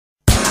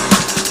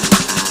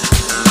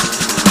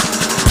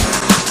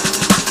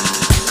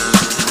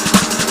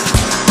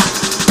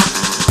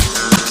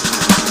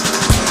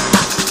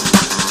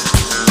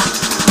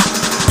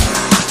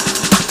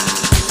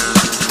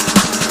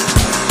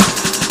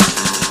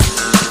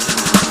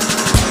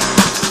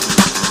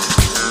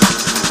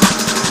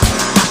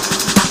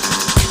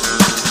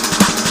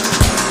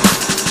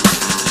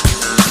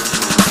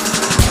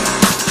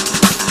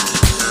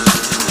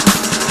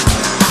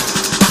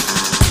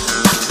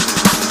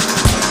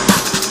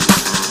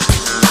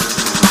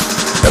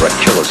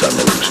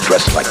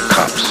dressed like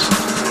cops.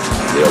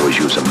 They always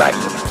use a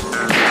magnum.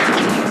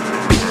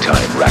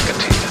 Big-time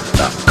racketeer,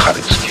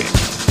 narcotics king,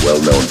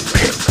 well-known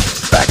pimp,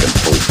 back in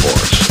full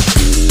force.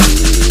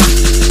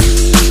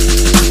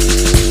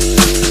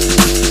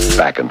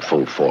 Back in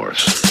full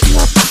force.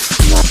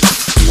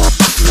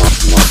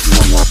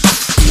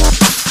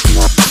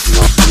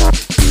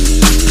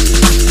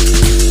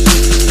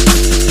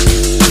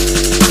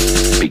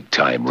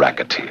 Big-time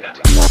racketeer.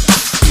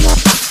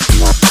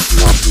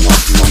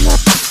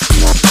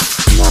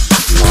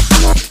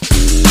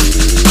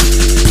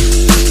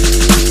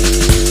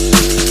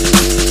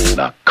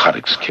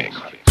 Narcotics king.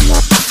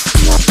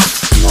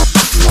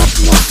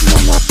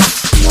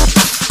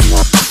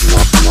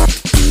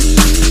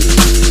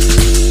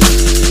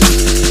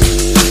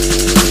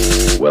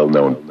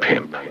 Well-known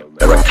pimp.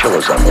 There are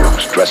killers on the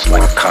loose, dressed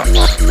like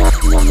cops.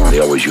 They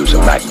always use a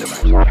magnum.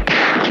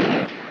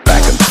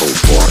 Back in full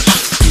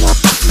force.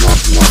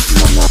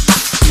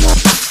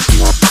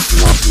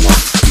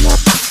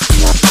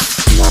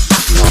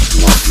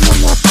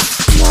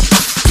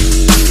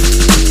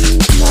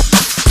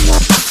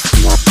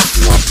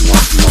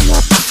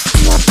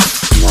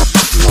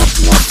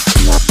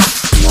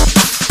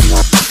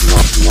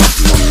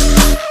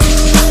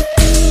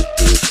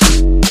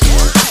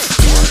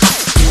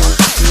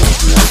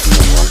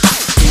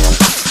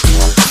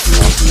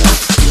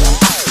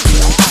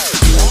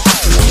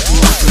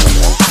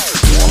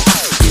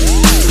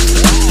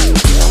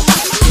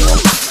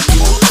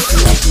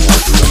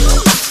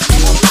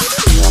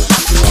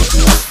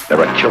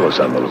 Killers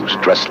on the loose,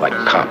 dressed like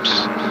cops.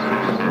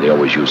 They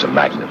always use a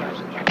magnum.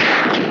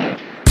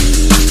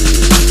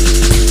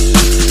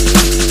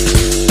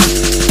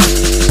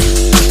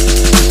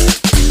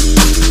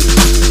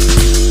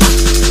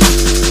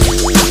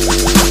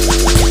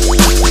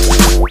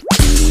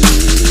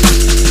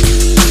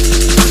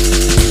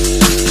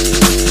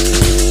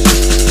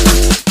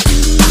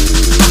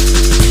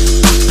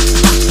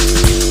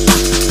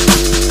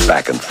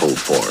 Back in full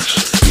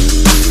force.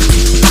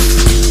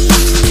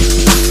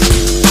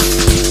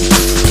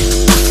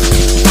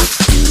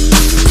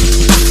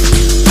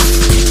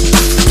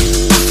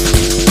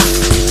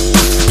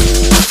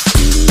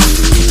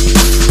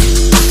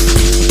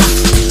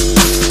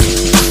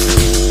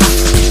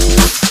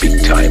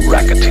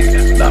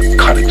 Racketeer,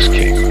 narcotics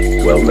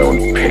king,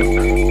 well-known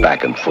pimp,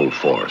 back in full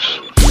force.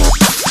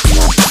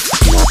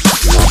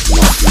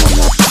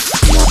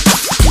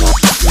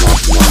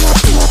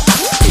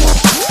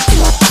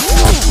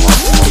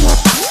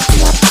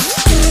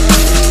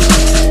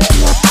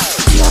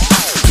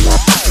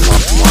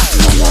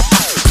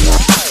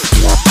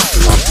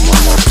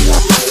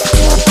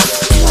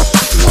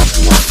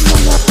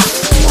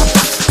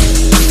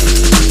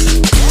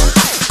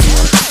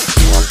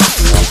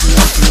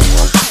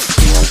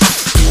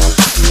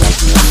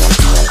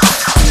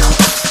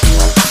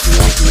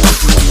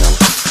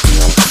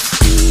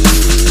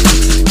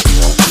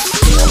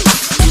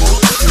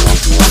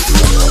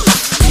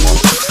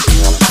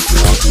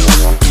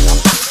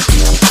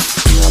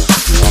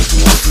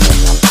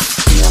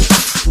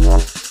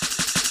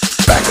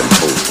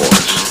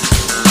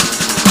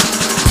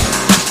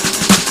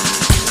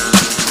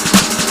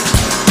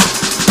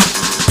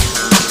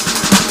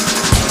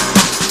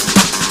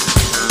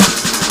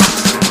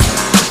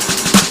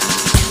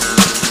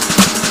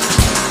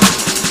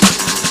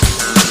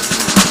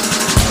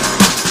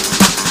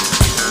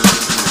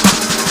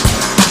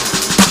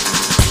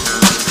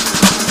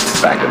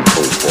 Back in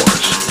full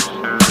force.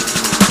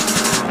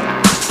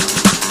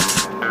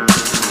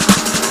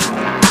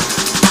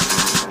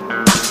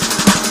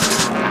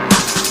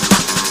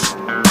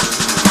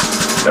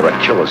 There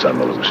are killers on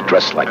the loose,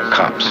 dressed like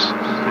cops.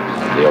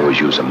 They always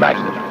use a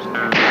magnum.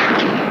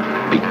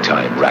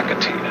 Big-time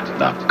racketeer,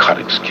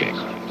 narcotics king,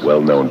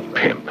 well-known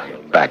pimp,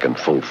 back in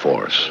full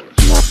force.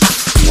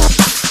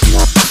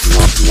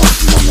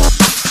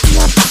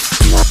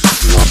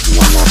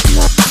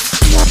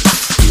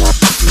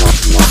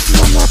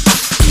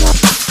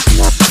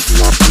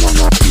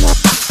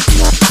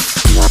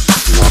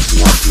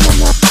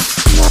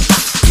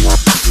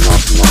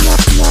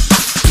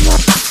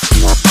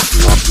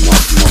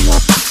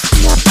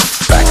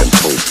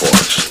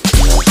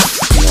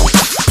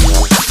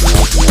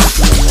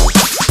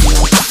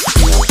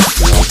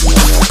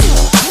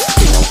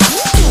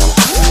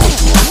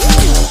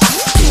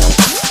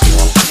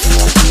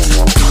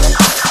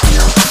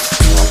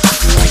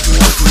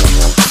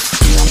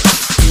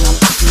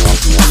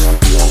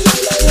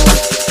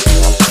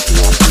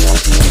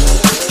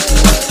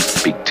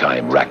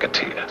 Big-time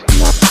racketeer.